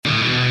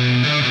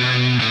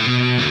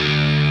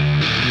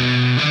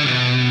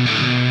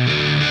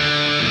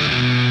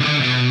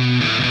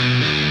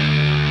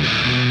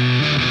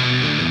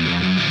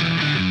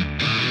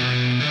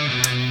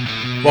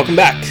Welcome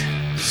back,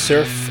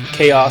 Surf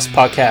Chaos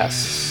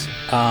Podcast.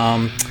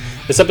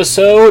 This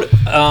episode,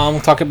 we'll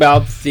talk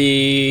about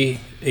the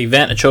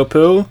event at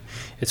Teahupoo.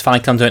 It's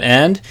finally come to an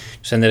end.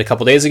 Just ended a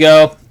couple days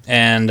ago,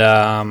 and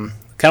kind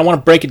of want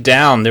to break it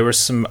down. There were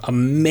some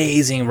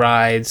amazing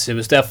rides. It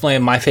was definitely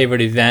my favorite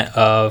event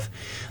of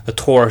the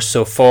tour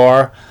so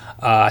far.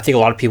 I think a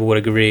lot of people would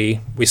agree.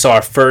 We saw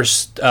our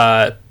first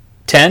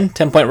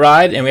 10-point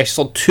ride, and we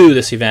actually saw two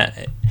this event.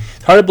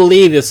 It's hard to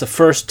believe it's the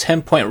first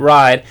 10-point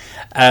ride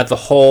out of the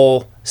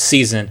whole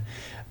season.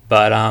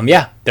 But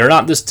yeah, they're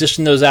not just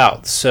dishing those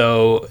out.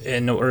 So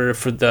in order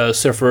for the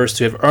surfers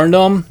to have earned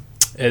them,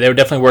 they were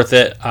definitely worth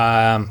it.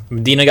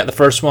 Medina got the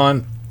first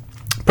one.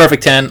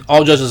 Perfect 10.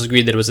 All judges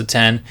agreed that it was a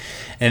 10.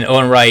 And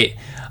Owen Wright,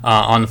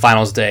 on the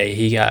finals day,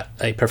 he got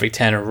a perfect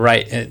 10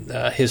 right in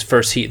his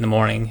first heat in the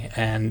morning.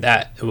 And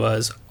that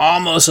was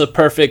almost a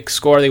perfect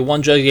score. The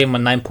one judge gave him a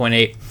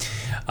 9.8.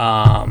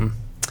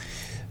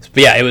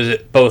 But yeah, it was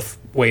both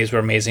waves were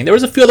amazing. There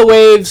was a few of the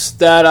waves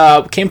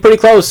that came pretty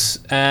close,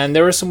 and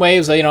there were some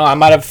waves that,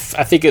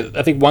 I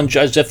think one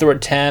judge did throw a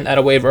 10 at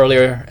a wave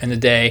earlier in the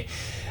day.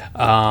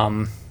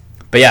 But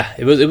yeah,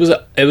 it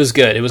was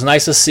good. It was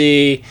nice to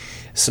see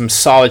some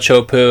solid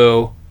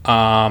Teahupoo,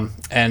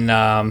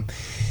 and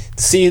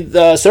see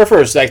the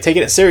surfers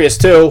taking it serious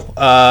too.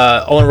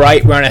 Owen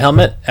Wright wearing a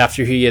helmet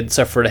after he had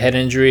suffered a head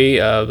injury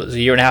it was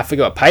a year and a half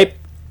ago at Pipe.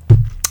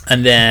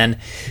 And then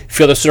a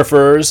few other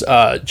surfers,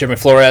 Jeremy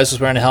Flores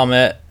was wearing a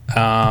helmet.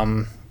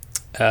 So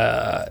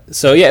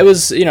yeah, it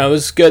was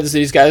good.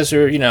 These guys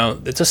are,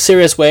 it's a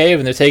serious wave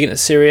and they're taking it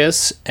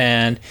serious,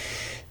 and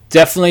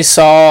definitely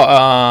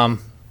saw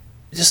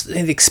just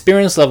the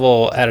experience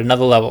level at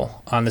another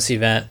level on this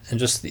event, and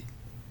just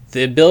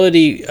the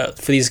ability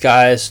for these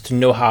guys to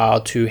know how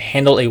to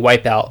handle a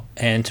wipeout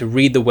and to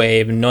read the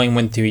wave and knowing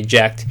when to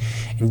eject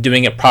and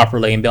doing it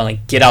properly and being able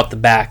to get out the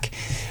back.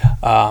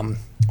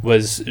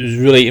 Was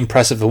really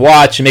impressive to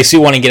watch. It makes me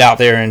want to get out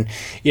there and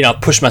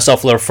push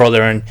myself a little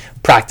further and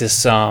practice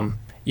some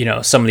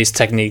of these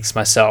techniques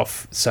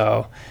myself.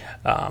 So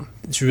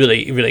it's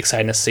really, really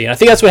exciting to see, and I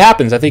think that's what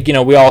happens. I think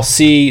we all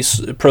see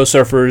pro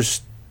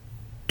surfers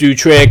do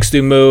tricks,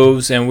 do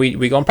moves, and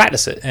we go and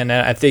practice it. And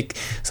I think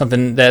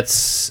something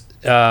that's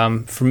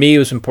for me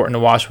was important to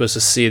watch was to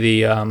see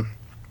the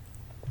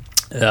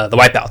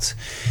wipeouts.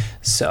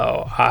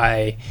 So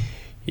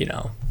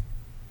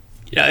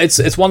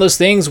it's one of those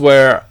things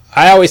where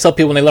I always tell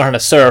people when they learn how to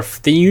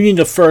surf that you need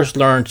to first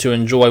learn to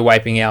enjoy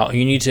wiping out.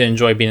 You need to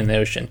enjoy being in the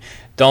ocean.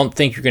 Don't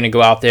think you're going to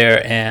go out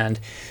there and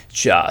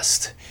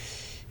just,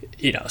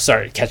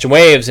 start catching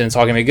waves and it's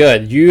all going to be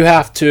good. You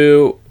have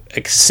to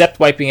accept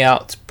wiping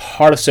out. It's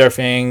part of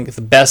surfing.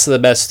 The best of the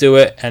best do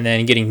it, and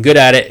then getting good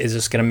at it is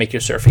just going to make your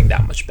surfing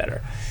that much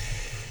better.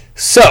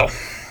 So,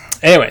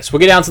 anyways, we'll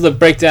get down to the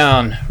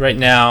breakdown right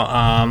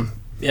now.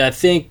 I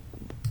think,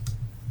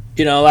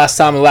 last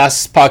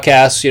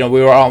podcast, we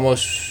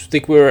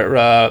were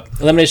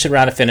at elimination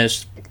round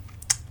finished,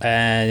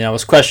 and I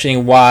was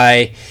questioning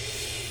why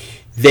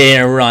they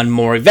didn't run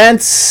more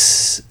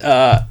events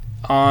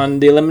on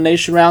the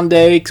elimination round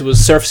day,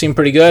 because surf seemed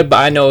pretty good, but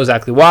I know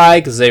exactly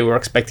why, because they were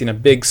expecting a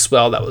big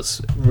swell that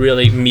was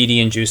really meaty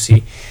and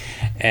juicy,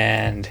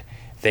 and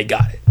they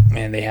got it,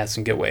 and they had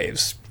some good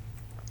waves.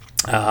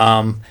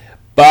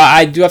 But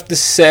I do have to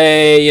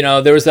say,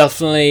 there was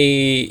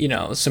definitely,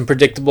 some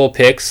predictable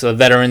picks,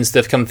 veterans that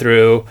have come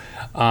through.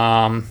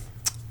 I'd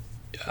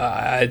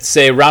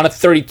say round of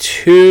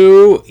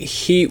 32,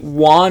 Heat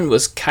 1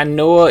 was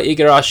Kanoa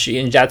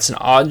Igarashi and Jadson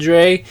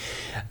Andre.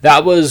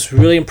 That was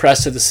really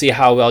impressive to see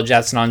how well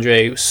Jadson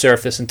Andre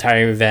surfed this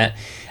entire event.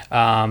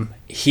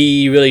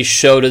 He really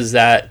showed us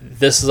that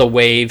this is a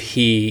wave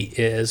he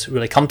is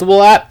really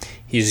comfortable at.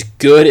 He's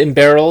good in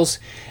barrels,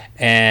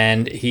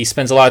 and he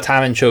spends a lot of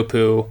time in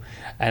Teahupoo.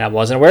 And I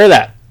wasn't aware of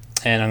that.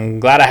 And I'm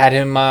glad I had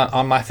him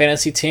on my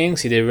fantasy team,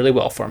 because he did really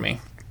well for me.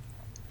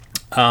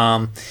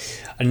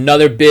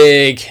 Another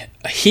big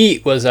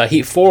heat was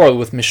Heat 4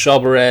 with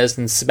Michel Perez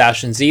and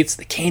Sebastian Zietz.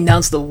 They came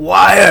down to the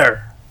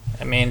wire.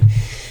 I mean,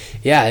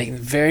 yeah, the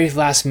very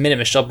last minute,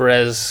 Michel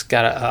Perez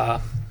got I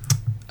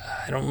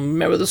don't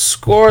remember the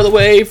score of the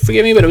wave,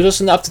 forgive me, but it was just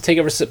enough to take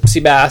over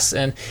Seabass.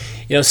 And,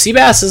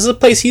 Seabass is a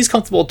place he's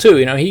comfortable too.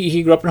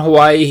 He grew up in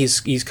Hawaii.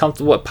 He's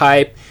comfortable at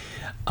Pipe.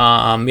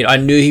 I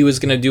knew he was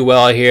going to do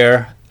well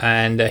here,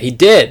 and he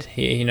did.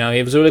 He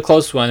was a really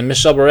close one. And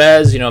Michel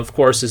Perez, of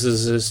course, this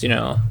is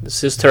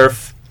his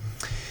turf.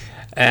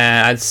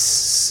 And I'd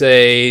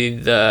say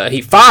the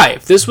Heat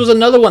 5. This was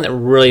another one that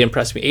really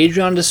impressed me.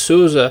 Adriano de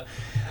Souza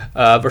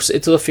versus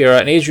Italo Fiera,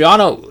 and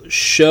Adriano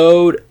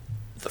showed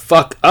the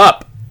fuck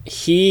up.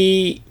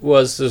 He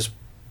was just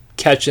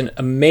catching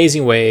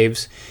amazing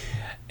waves,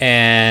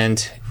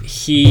 and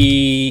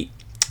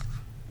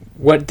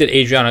what did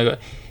Adriano go?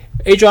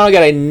 Adriano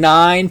got a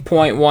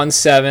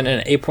 9.17 and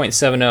an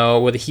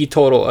 8.70 with a heat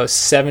total of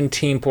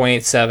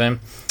 17.87.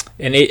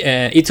 And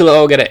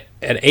Italo got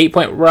an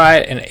 8-point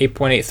ride and an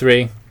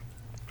 8.83.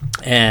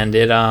 And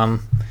it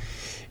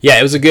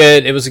was a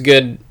good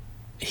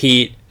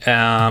heat.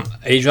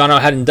 Adriano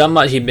hadn't done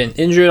much. He'd been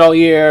injured all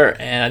year,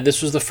 and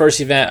this was the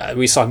first event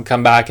we saw him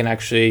come back and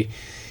actually,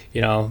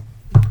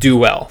 do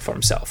well for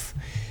himself.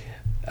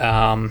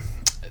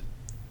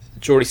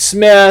 Jordy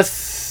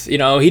Smith,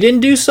 he didn't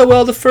do so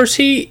well the first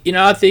heat.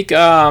 I think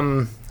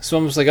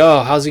someone was like,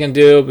 oh, how's he going to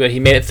do? But he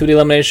made it through the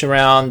elimination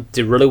round,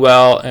 did really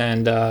well,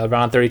 and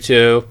round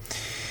 32.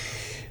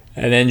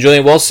 And then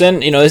Julian Wilson,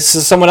 this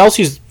is someone else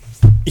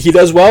he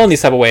does well in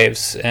these type of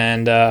waves,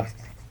 and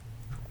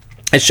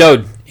it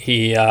showed.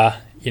 He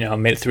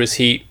made it through his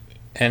heat,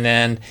 and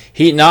then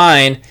heat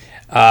 9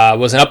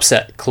 was an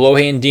upset.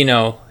 Kolohe and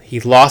Dino,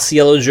 he lost the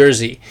yellow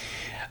jersey.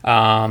 He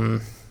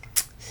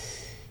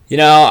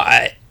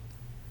didn't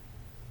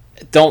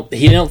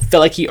feel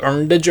like he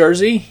earned the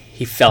jersey.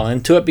 He fell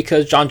into it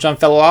because John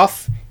fell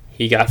off.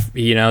 He got,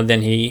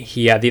 then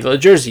he had the yellow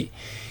jersey.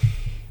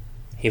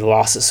 He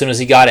lost as soon as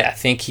he got it. I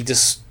think he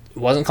just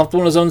wasn't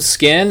comfortable in his own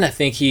skin. I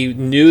think he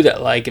knew that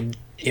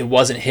it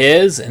wasn't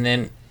his, and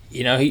then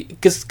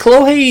because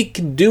Kolohe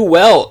can do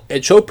well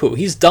at Teahupoo.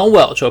 He's done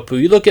well at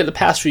Teahupoo. You look at the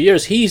past few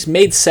years, he's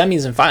made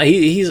semis and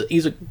finals.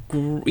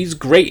 He's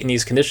great in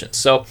these conditions.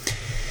 So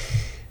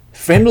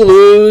for him to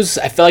lose,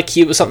 I felt like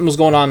something was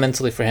going on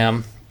mentally for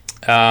him.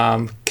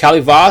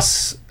 Cali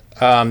Voss,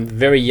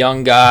 very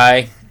young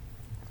guy.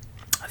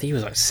 I think he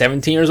was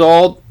 17 years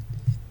old.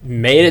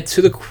 Made it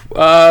to the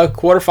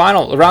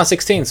quarterfinal, round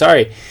 16.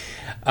 Sorry,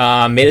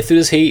 made it through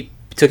this heat.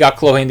 Took out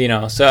Kolohe and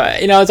Dino. So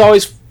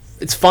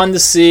it's fun to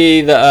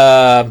see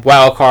the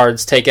wild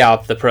cards take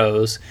out the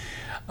pros.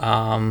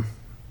 But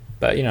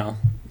got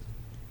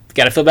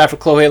to feel bad for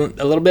Kolohe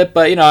a little bit.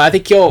 But I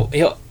think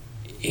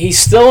he's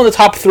still in the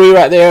top 3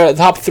 right there. The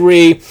top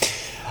 3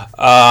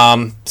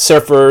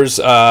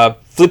 surfers.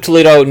 Flip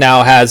Toledo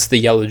now has the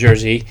yellow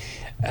jersey,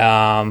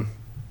 and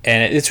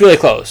it's really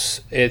close.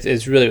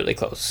 It's really, really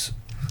close.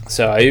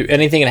 So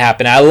anything can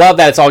happen. I love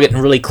that it's all getting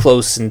really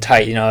close and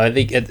tight. I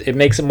think it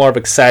makes it more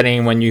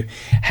exciting when you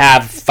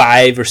have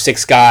 5 or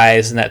 6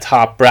 guys in that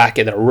top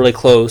bracket that are really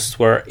close,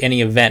 where any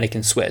event it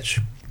can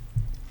switch.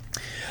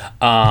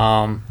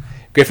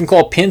 Griffin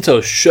Cole Pinto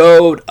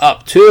showed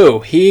up too.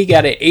 He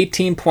got an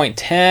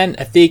 18.10.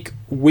 I think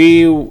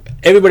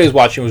everybody was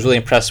watching was really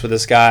impressed with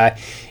this guy.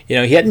 He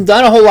hadn't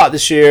done a whole lot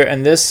this year,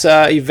 and this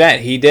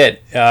event he did.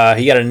 He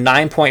got a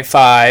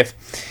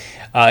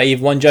 9.5.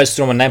 One judge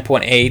threw him a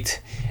 9.8.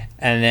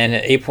 And then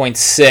an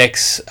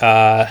 8.6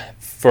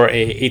 for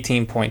a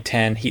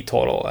 18.10 heat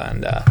total,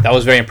 and that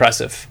was very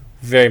impressive.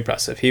 Very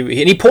impressive.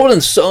 He pulled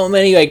in so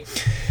many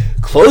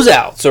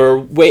closeouts or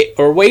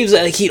waves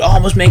that he'd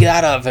almost make it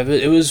out of.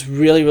 It was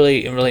really,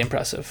 really, really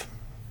impressive.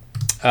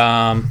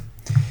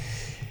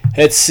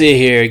 Let's see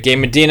here. Gabe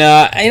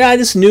Medina. I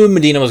just knew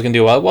Medina was going to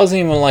do well. It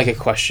wasn't even a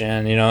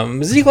question.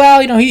 Zeke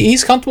Lau,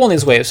 he's comfortable in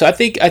these waves. So I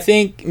think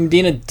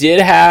Medina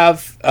did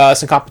have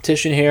some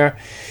competition here.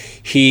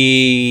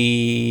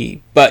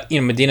 But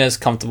Medina is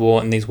comfortable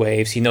in these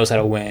waves. He knows how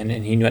to win,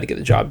 and he knew how to get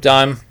the job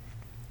done.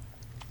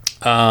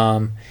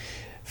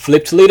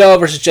 Flip Toledo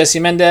versus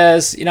Jesse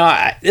Mendez.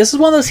 This is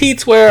one of those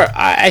heats where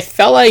I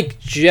felt like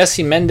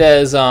Jesse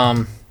Mendez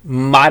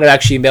might have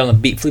actually been able to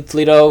beat Flip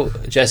Toledo.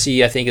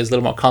 Jesse, I think, is a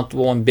little more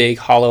comfortable in big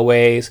hollow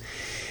waves.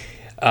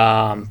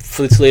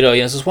 Flip Toledo,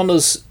 this is one of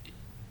those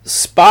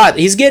spots.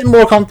 He's getting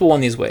more comfortable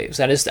in these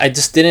waves. I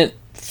just didn't,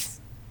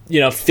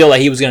 feel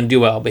like he was going to do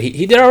well, but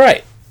he did all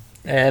right.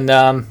 And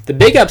the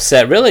big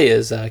upset really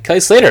is Kelly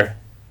Slater,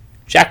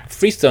 Jack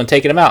Freestone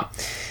taking him out.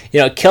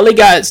 Kelly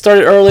got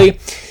started early,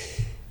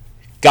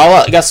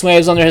 got some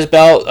waves under his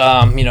belt.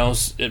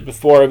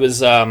 Before it was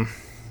the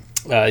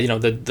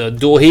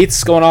dual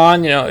heats going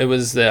on. It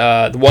was he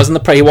was in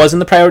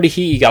the priority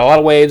heat. He got a lot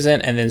of waves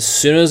in, and then as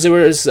soon as there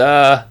was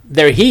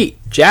their heat,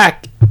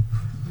 Jack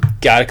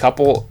got a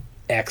couple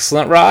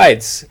excellent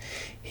rides.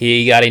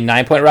 He got a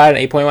 9-point ride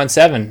and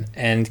 8.17,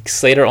 and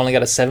Slater only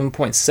got a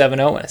 7.70 and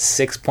a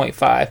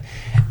 6.5.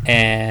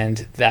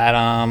 And that,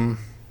 I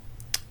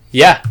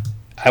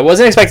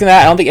wasn't expecting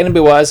that. I don't think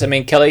anybody was.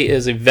 Kelly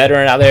is a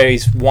veteran out there.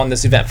 He's won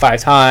this event 5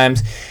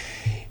 times.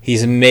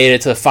 He's made it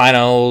to the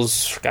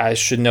finals. Guys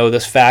should know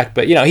this fact,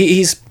 but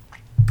he's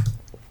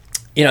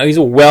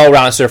a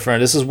well-rounded surfer.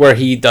 This is where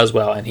he does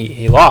well, and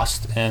he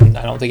lost, and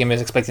I don't think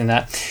anybody's expecting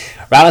that.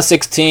 Round of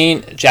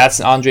 16,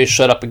 Jadson Andre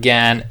shut up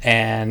again,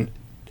 and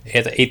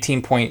at the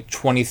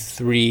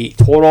 18.23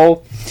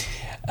 total.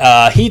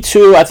 Heat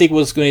 2, I think,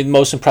 was going to be the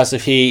most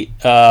impressive heat.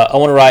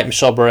 Owen Wright,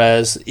 Michelle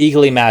Perez,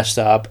 equally matched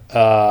up.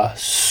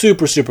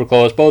 Super, super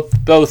close. Both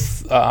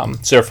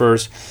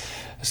surfers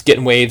just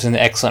getting waves in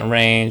the excellent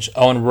range.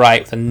 Owen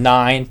Wright with a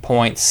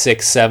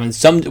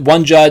 9.67.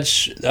 One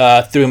judge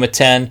threw him a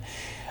 10.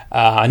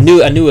 I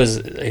knew it was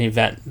an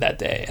event that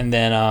day. And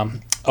then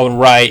Owen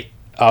Wright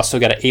also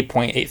got an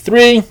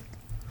 8.83.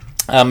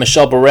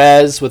 Michelle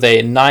Perez with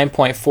a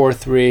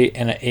 9.43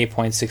 and an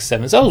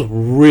 8.67. So that was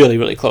really,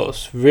 really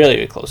close. Really,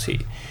 really close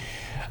heat.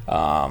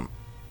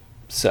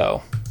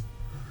 So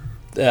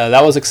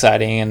that was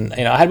exciting.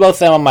 And I had both of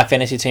them on my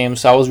fantasy team,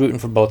 so I was rooting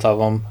for both of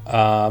them.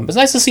 It's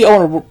nice to see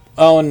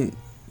Owen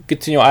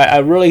continue.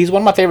 He's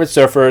one of my favorite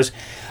surfers.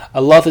 I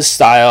love his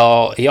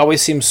style. He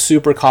always seems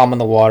super calm in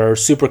the water,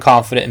 super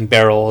confident in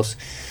barrels.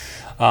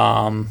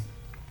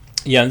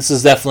 This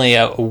is definitely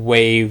a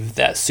wave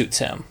that suits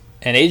him.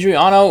 And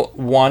Adriano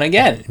won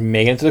again,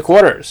 making it to the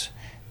quarters,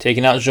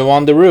 taking out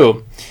Joan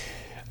Deroux.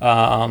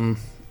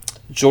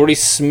 Jordy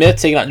Smith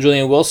taking out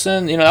Julian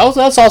Wilson.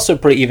 That's also a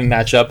pretty even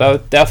matchup. I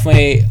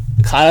definitely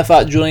kind of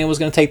thought Julian was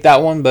going to take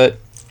that one, but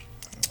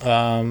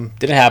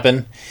didn't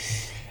happen.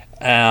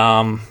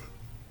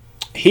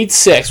 Heat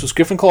 6 was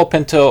Griffin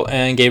Colapinto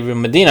and Gabriel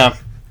Medina.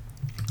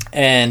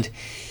 And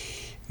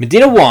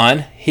Medina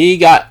won. He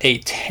got a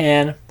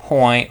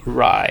 10-point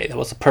ride. That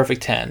was a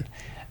perfect 10.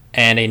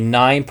 And a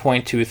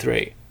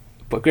 9.23.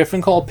 But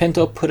Griffin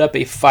Colapinto put up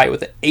a fight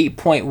with an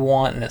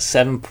 8.1 and a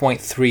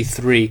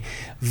 7.33.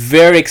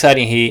 Very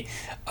exciting heat.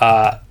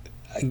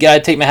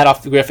 Gotta take my hat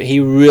off to Griffin. He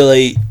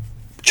really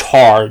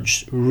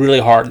charged really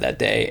hard that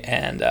day.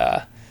 And,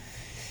 I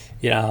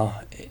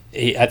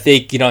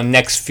think,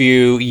 next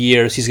few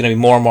years he's going to be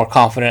more and more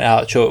confident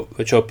out at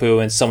Teahupoo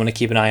and someone to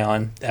keep an eye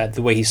on.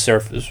 The way he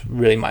surfed was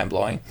really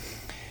mind-blowing.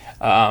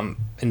 And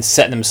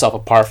setting himself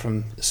apart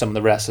from some of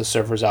the rest of the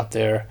surfers out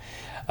there.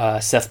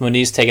 Seth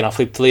Muniz taking on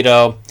Felipe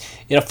Toledo.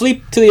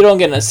 Felipe Toledo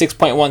getting a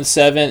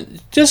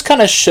 6.17 just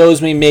kind of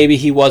shows me maybe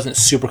he wasn't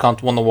super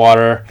comfortable in the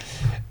water.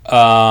 With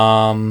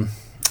a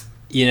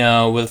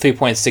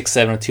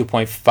 3.67 or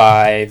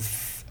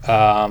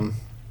 2.5.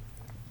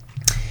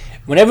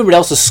 When everybody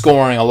else is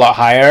scoring a lot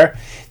higher,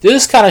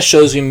 this kind of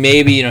shows me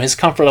maybe, his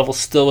comfort level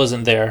still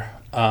isn't there.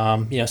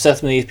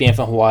 Seth Muniz being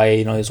from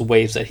Hawaii, his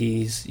waves that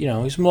he's a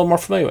little more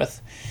familiar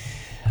with.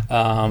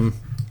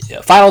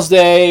 Finals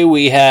day,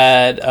 we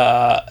had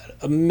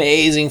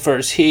amazing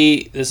first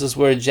heat. This is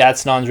where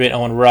Jadson Andre and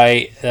Owen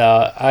Wright.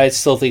 I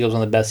still think it was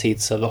one of the best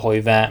heats of the whole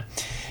event.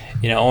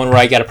 Owen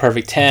Wright got a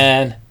perfect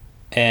 10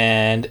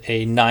 and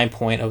a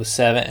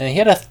 9.07, and he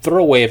had a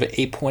throw wave at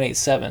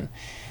 8.87.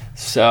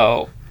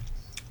 So,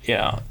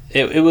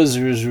 it was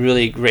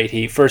really great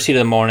heat. First heat of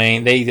the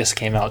morning, they just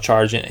came out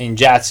charging, and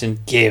Jadson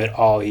gave it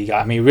all he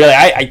got. I mean, really,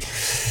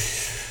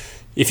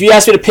 if you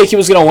asked me to pick who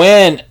was going to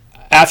win,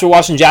 after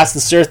watching Jadson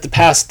surf the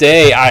past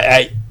day,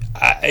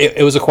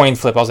 it was a coin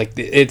flip. I was like,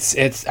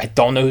 I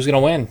don't know who's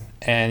gonna win.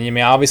 And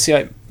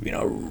obviously,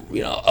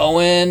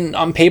 Owen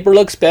on paper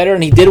looks better,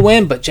 and he did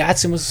win. But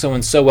Jadson was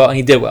doing so well, and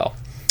he did well.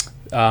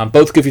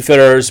 Both goofy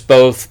fitters,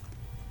 both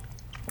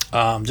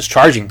just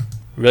charging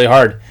really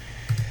hard.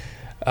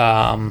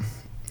 Adriano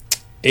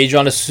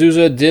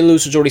Souza did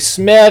lose to Jordy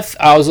Smith.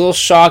 I was a little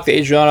shocked that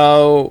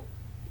Adriano.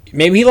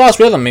 Maybe he lost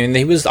rhythm. I mean,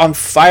 he was on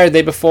fire the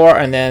day before,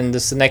 and then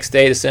the next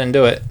day just didn't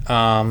do it.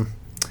 But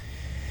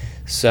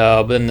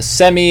in the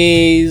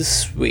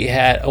semis, we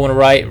had Owen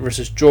Wright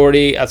versus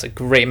Jordy. That's a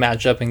great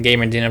matchup. And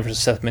Gabriel Medina versus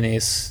Seth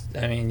Muniz.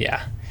 I mean,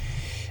 yeah.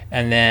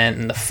 And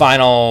then the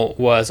final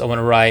was Owen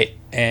Wright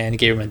and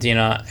Gabriel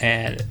Medina.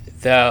 And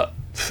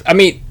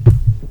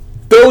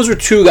those were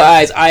two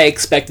guys I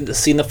expected to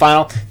see in the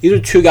final. These are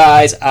two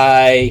guys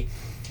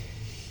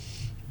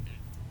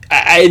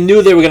I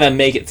knew they were going to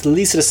make it to at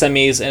least to the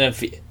semis, and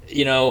if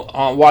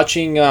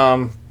watching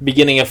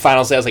beginning of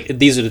finals, I was like,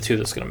 these are the two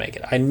that's going to make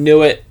it. I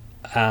knew it.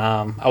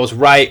 I was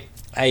right.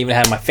 I even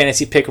had my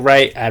fantasy pick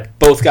right. I had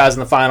both guys in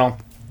the final.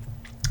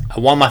 I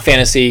won my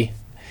fantasy.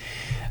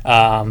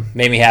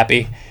 Made me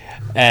happy.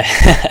 And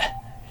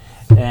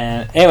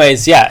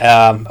anyways,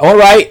 all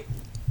right.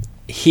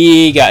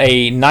 He got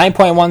a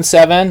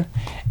 9.17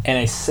 and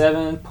a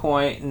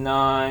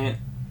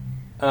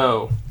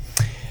 7.90.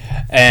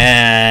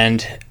 And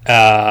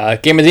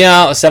Game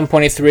Medina a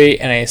 7.83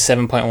 and a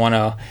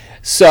 7.10.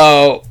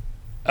 So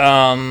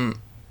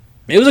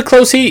it was a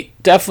close heat,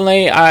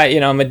 definitely.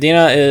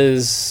 Medina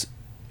is,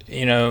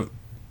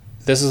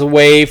 this is a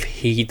wave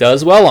he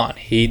does well on.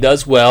 He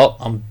does well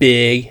on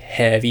big,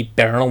 heavy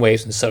barrel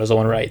waves, and so does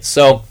Owen Wright.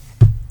 So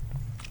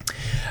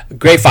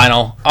great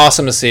final,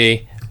 awesome to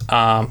see.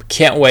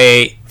 Can't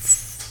wait.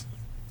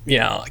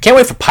 Can't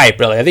wait for Pipe.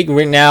 Really, I think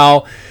right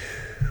now.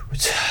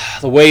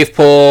 The wave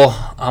pool,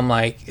 I'm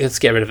like, let's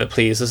get rid of it,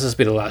 please. This will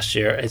be the last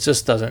year. It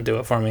just doesn't do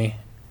it for me.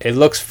 It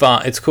looks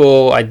fun. It's a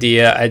cool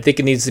idea. I think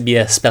it needs to be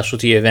a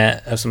specialty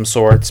event of some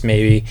sorts,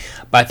 maybe.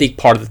 But I think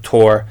part of the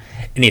tour,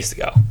 it needs to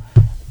go.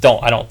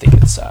 I don't think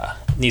it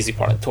needs to be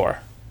part of the tour.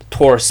 The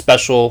tour is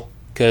special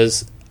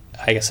because,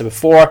 like I said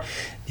before,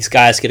 these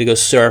guys get to go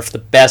surf the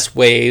best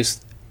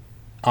waves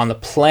on the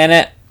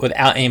planet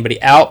without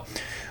anybody out.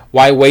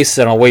 Why waste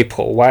it on a wave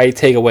pool? Why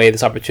take away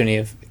this opportunity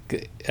of...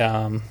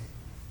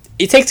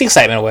 it takes the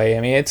excitement away.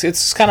 I mean,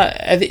 it's kind of...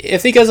 I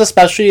think as a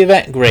specialty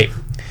event, great.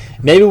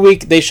 Maybe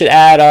they should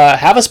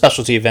have a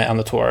specialty event on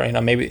the tour.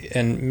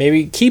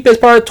 Maybe keep it as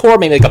part of the tour.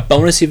 Maybe like a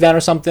bonus event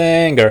or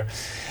something, or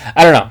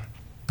I don't know.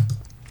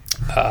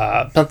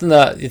 Something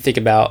that you think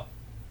about.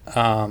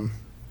 Or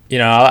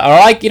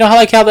like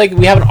how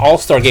we have an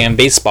all-star game in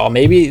baseball.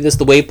 Maybe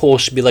the wave pool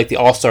should be like the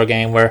all-star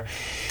game where,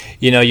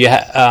 you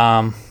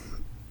have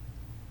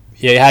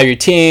your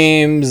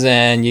teams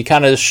and you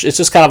kind of it's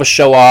just kind of a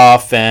show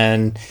off,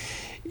 and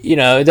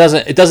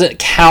it doesn't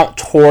count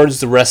towards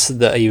the rest of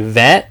the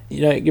event,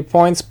 your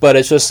points, but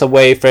it's just a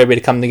way for everybody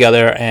to come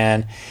together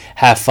and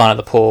have fun at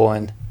the pool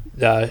and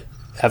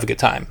have a good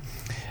time.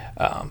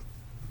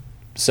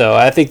 So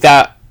I think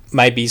that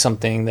might be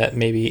something that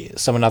maybe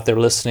someone out there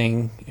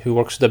listening who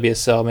works with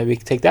WSL maybe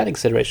take that into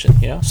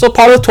consideration. So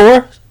part of the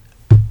tour,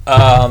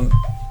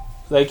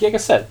 like I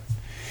said,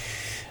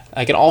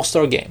 like an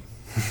all-star game.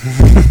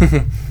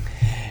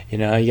 You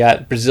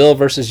got Brazil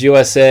versus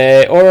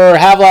USA, or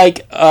have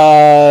like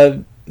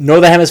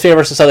Northern Hemisphere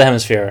versus Southern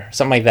Hemisphere,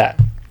 something like that.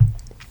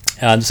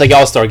 Just like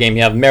all-star game,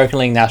 you have American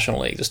League,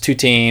 National League. There's 2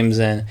 teams,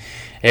 and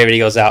everybody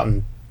goes out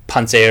and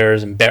punts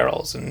airs and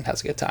barrels and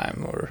has a good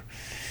time. Or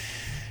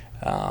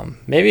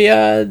maybe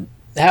have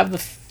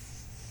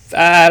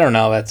I don't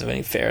know if that's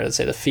any fair to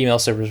say the female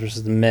surfers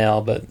versus the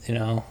male, but they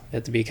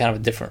have to be kind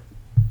of a different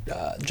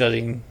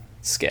judging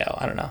scale.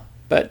 I don't know,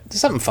 but it's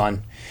something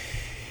fun.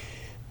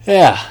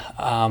 Yeah.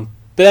 But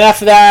then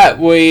after that,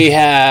 we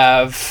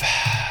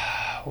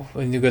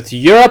go to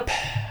Europe.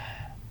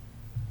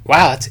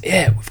 Wow, that's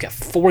it. We've got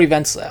 4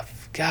 events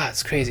left. God,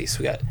 it's crazy. So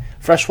we got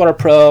Freshwater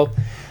Pro,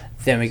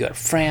 then we go to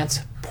France,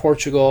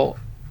 Portugal,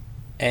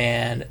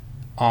 and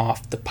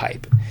off the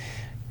pipe.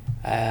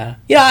 I'm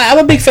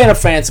a big fan of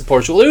France and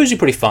Portugal. They're usually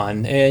pretty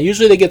fun.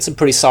 Usually they get some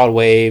pretty solid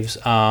waves.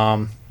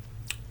 The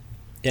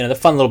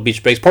fun little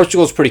beach breaks.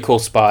 Portugal's a pretty cool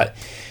spot.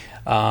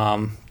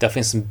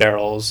 Definitely some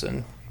barrels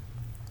and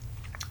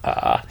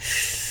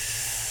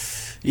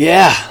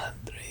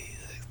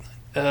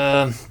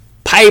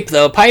pipe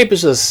though. Pipe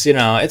is just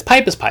it's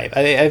pipe is pipe.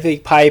 I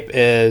think pipe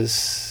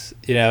is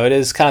it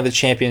is kind of the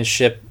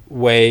championship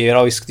way. It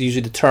always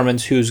usually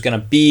determines who's going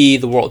to be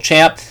the world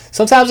champ.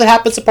 Sometimes it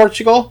happens to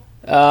Portugal.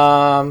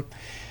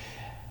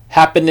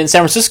 Happened in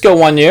San Francisco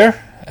one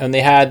year, and they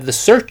had the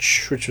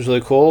Search, which was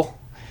really cool.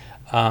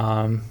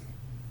 I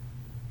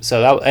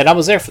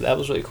was there for that. That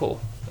was really cool.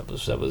 That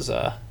was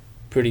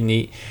pretty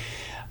neat.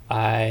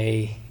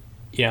 I've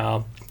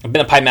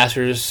been at Pipe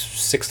Masters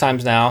 6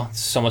 times now.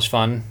 It's so much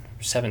fun.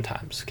 7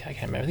 times. I can't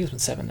remember. I think it's been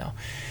 7 now.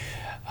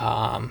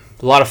 A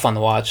lot of fun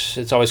to watch.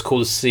 It's always cool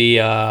to see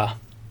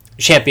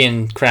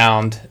champion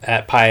crowned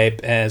at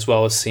Pipe, as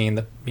well as seeing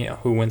the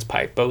who wins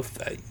Pipe.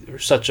 Both are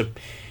such a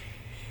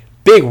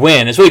big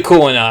win. It's really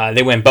cool when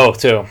they win both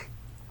too.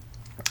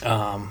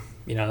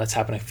 That's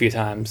happened a few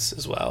times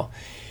as well.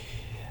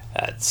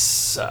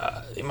 That's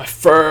my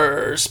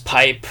first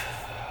Pipe.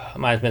 I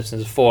might have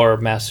mentioned 4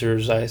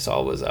 Masters I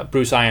saw was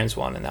Bruce Irons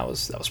one, and that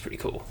was pretty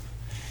cool.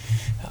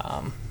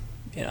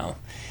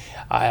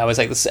 I always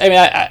like this. I mean,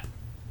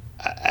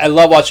 I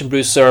love watching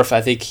Bruce surf.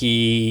 I think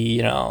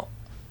he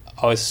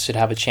always should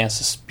have a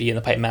chance to be in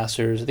the Pipe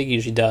Masters. I think he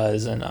usually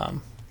does, and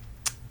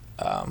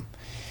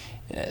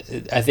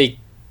I think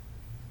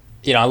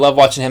I love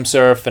watching him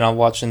surf, and I'm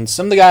watching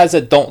some of the guys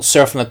that don't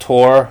surf on the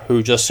tour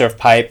who just surf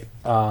Pipe.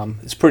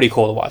 It's pretty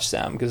cool to watch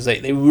them because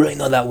they really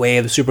know that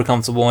wave. They're super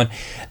comfortable, and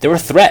they were a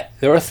threat.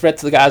 They were a threat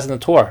to the guys on the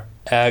tour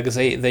because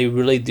they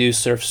really do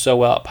surf so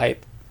well at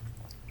Pipe,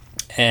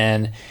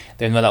 and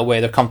they know that way.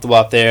 They're comfortable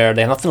out there.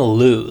 They have nothing to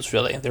lose,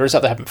 really. They're just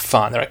out there having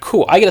fun. They're like,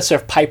 cool, I get to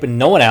surf Pipe and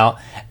no one out,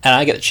 and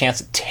I get a chance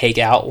to take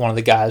out one of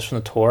the guys from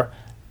the tour.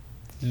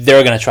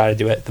 They're going to try to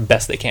do it the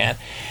best they can.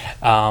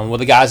 With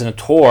the guys on the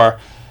tour,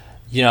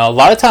 a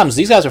lot of times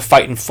these guys are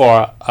fighting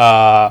for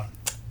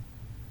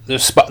the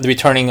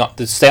returning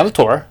to stay on the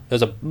tour.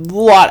 There's a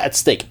lot at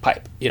stake at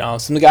Pipe. Some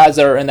of the guys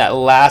that are in that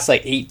last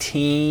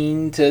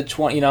 18 to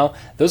 20,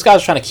 those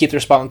guys are trying to keep their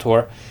spot on the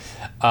tour,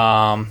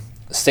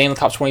 stay in the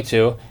top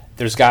 22.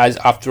 There's guys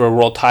after a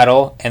world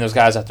title, and there's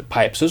guys after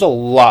Pipe. So there's a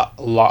lot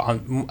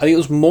on. I think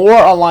there's more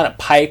online at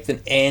Pipe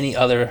than any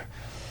other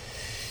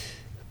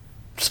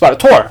spot at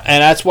tour,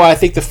 and that's why I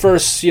think the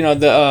first,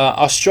 the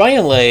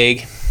Australian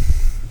leg,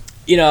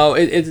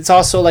 it's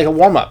also like a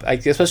warm up,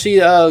 especially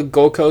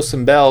Gold Coast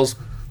and Bells.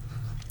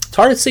 It's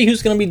hard to see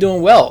who's going to be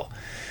doing well.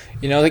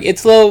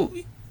 It's low.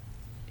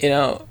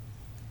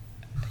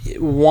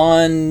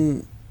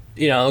 One,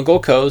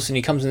 Gold Coast, and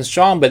he comes in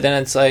strong, but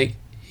then it's like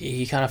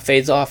he kind of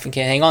fades off and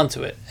can't hang on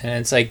to it. And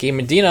it's like Gabe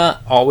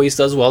Medina always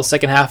does well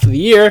second half of the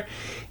year,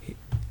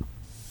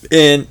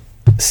 and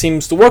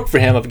seems to work for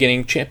him of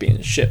getting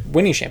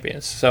winning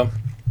champions. So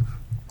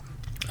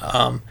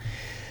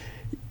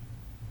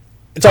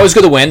it's always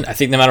good to win. I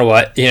think no matter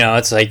what,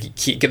 it's like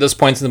get those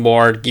points on the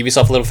board, give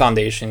yourself a little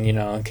foundation,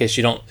 in case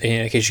you don't,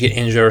 in case you get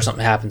injured or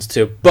something happens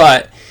too.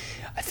 But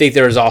I think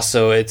there's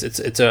also it's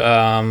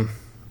a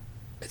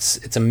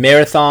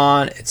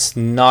marathon. It's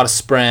not a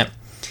sprint.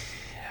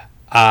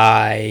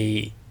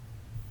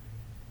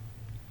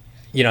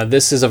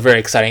 This is a very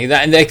exciting,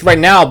 and like right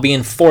now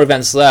being 4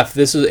 events left,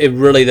 this is it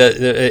really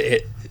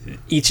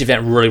each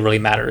event really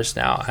matters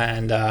now,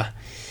 and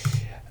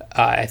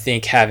I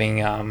think having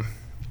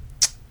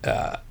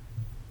the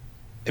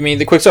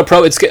Quickstep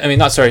Pro,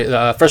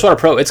 Freshwater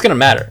Pro, it's gonna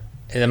matter.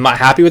 And I'm not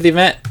happy with the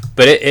event,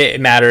 but it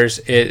matters.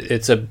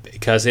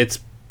 Because it's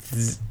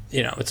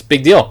it's a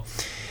big deal,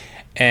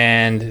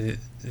 and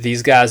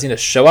these guys need to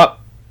show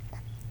up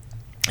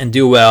and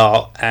do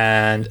well,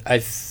 and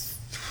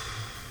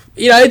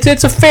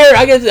it's a fair.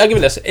 I'll give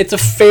it this. It's a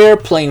fair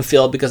playing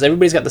field because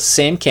everybody's got the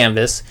same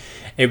canvas.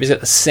 Everybody's got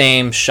the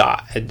same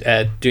shot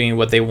at doing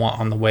what they want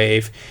on the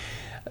wave.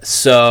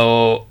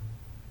 So,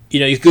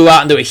 you go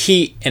out and do a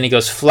heat and it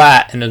goes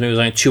flat, and there was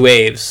only 2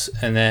 waves,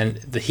 and then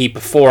the heat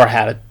before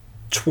had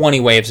 20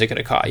 waves it could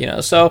have caught.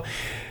 So,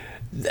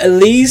 at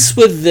least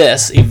with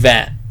this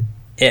event,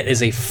 it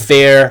is a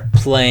fair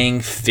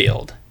playing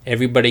field.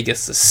 Everybody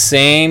gets the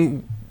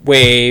same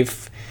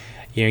wave.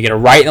 You get a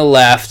right and a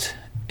left,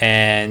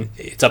 and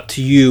it's up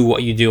to you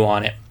what you do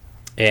on it.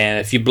 And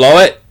if you blow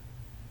it,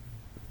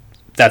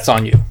 that's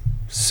on you.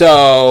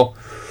 So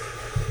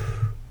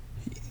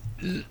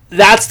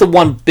that's the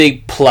one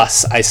big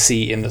plus I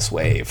see in this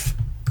wave.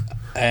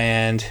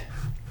 And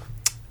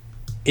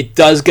it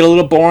does get a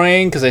little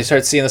boring because I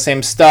start seeing the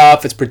same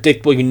stuff. It's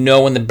predictable. You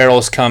know when the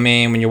barrel's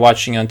coming when you're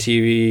watching on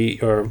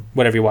TV or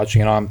whatever you're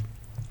watching it on.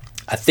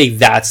 I think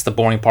that's the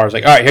boring part. It's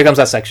like, all right, here comes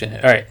that section.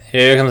 All right,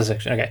 here comes the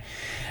section. Okay.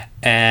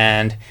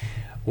 And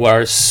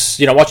whereas,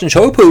 watching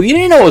Teahupoo, you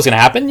didn't know what was going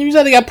to happen. You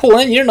just got pulled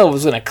in. You didn't know if it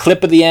was going to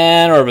clip at the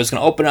end, or if it was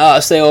going to open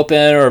up, stay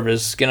open, or if it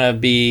was going to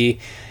be,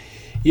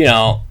 you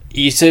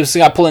just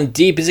got pulled in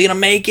deep. Is he going to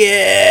make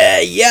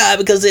it? Yeah,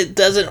 because it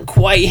doesn't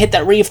quite hit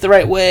that reef the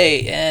right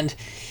way. And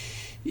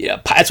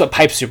that's what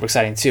pipe's super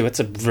exciting too. It's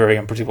a very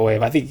unpredictable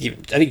wave. I think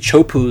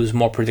Teahupoo is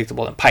more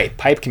predictable than pipe.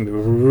 Pipe can be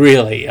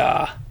really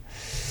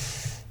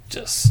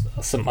just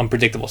some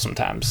unpredictable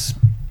sometimes.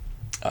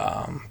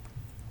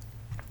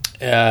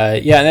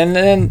 And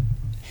then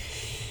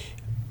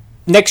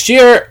next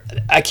year,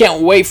 I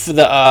can't wait for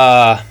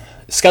the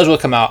schedule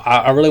to come out.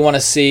 I really want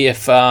to see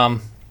if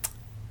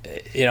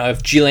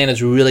if G-Land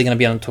is really going to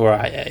be on the tour.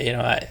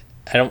 I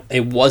don't.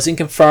 It wasn't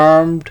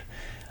confirmed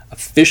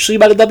officially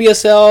by the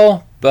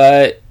WSL,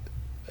 but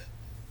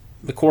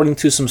according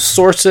to some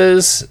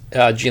sources,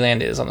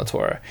 G-Land is on the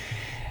tour,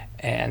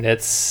 and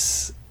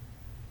it's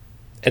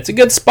a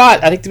good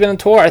spot. I think to be on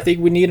the tour. I think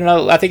we need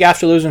another. I think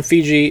after losing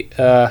Fiji,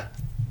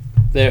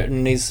 there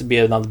needs to be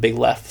another big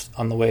left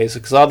on the waves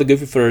because all the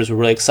goofy footers were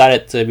really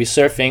excited to be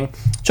surfing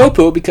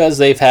Teahupoo because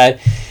they've had,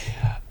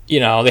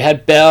 they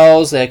had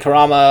Bells, they had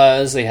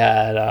Karamas, they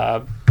had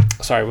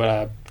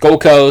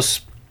Gold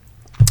Coast,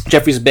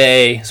 Jeffreys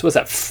Bay. So what's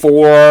that?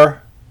 4.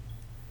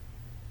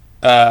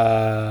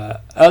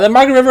 Then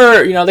Margaret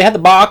River, they had the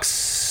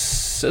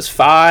box. That's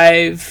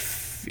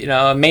 5.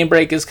 Main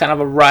break is kind of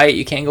a right.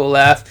 You can't go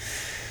left.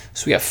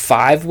 So we got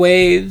 5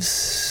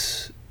 waves.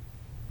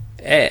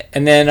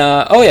 And then,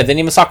 then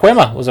even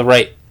Saquema was a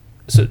right.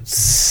 So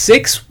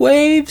 6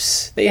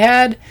 waves they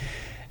had.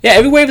 Yeah,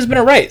 every wave has been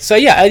a right. So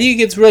yeah, I think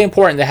it's really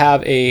important to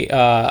have a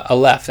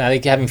left. And I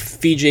think having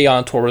Fiji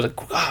on tour was like,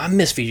 I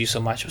miss Fiji so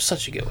much. It was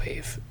such a good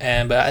wave.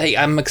 But I think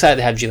I'm excited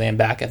to have G-Land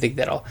back. I think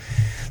that'll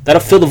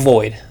fill the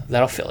void.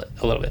 That'll fill it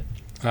a little bit.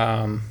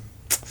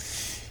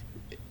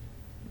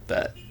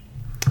 But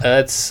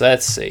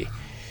let's see.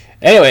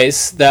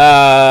 Anyways,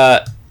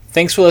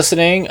 thanks for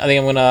listening. I think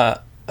I'm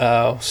gonna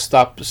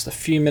stop just a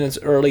few minutes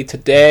early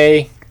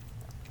today,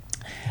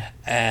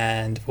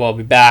 and we'll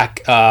be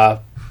back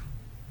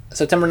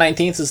September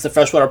 19th is the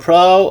Freshwater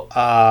Pro.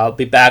 I'll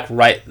be back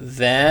right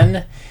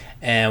then,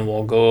 and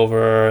we'll go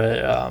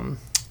over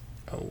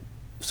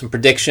some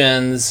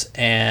predictions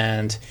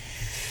and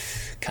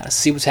kind of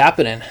see what's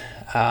happening.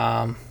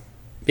 I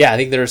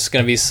think there's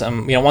going to be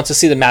some, once I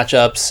see the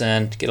matchups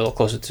and get a little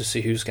closer to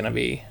see who's going to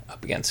be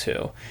up against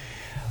who,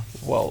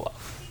 we'll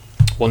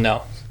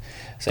know.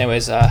 So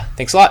anyways,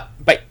 thanks a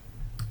lot. Bye.